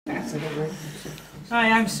Hi,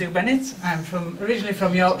 I'm Sue Bennett. I'm originally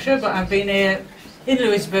from Yorkshire, but I've been here in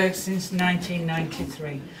Louisburg since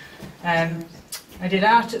 1993. I did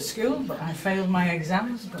art at school, but I failed my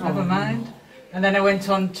exams, but never mind. And then I went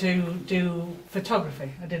on to do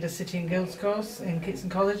photography. I did a City and Guilds course in Kitson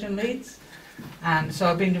College in Leeds. And so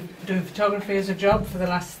I've been doing photography as a job for the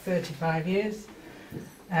last 35 years.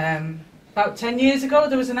 About 10 years ago,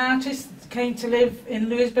 there was an artist that came to live in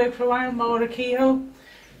Louisburg for a while, Maura Kehoe.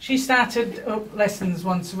 She started up lessons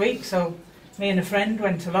once a week, so me and a friend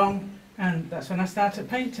went along, and that's when I started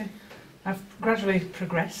painting. I've gradually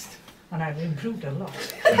progressed, and I've improved a lot.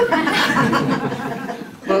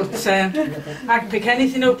 But I can pick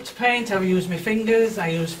anything up to paint. I use my fingers, I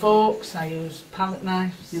use forks, I use palette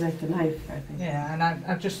knives. You like the knife, I think. Yeah, and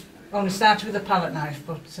I've just only started with a palette knife,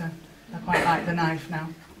 but I quite like the knife now.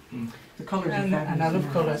 The colours and I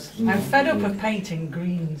love colours. I'm fed up of painting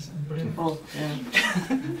greens and blues. Oh, yeah.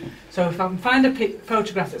 So if I can find a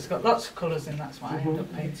photograph that's got lots of colours in, that's why I end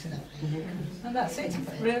up painting it. And that's it,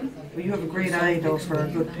 really. Well, you have a great eye, though, for a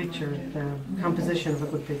good picture, the composition of a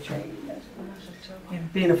good picture. Yeah.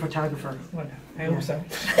 Being a photographer. Well, I hope so.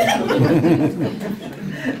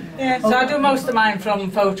 Yeah, so I do most of mine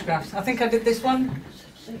from photographs. I think I did this one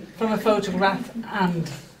from a photograph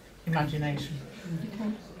and imagination.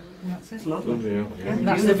 And that's it. Lovely. And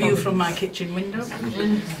that's the view from my kitchen window.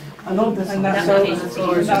 I love this. And that's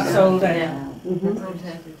all there.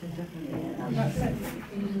 That's it.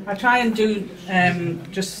 I try and do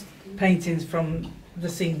just paintings from the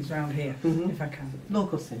scenes around here, if I can.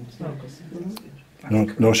 Local scenes. Local scenes.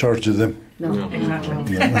 No shortage of them. No.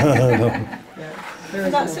 Exactly. Yeah.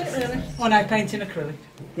 That's it, really. When I paint in acrylic.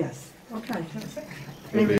 Yes. Okay. That's it.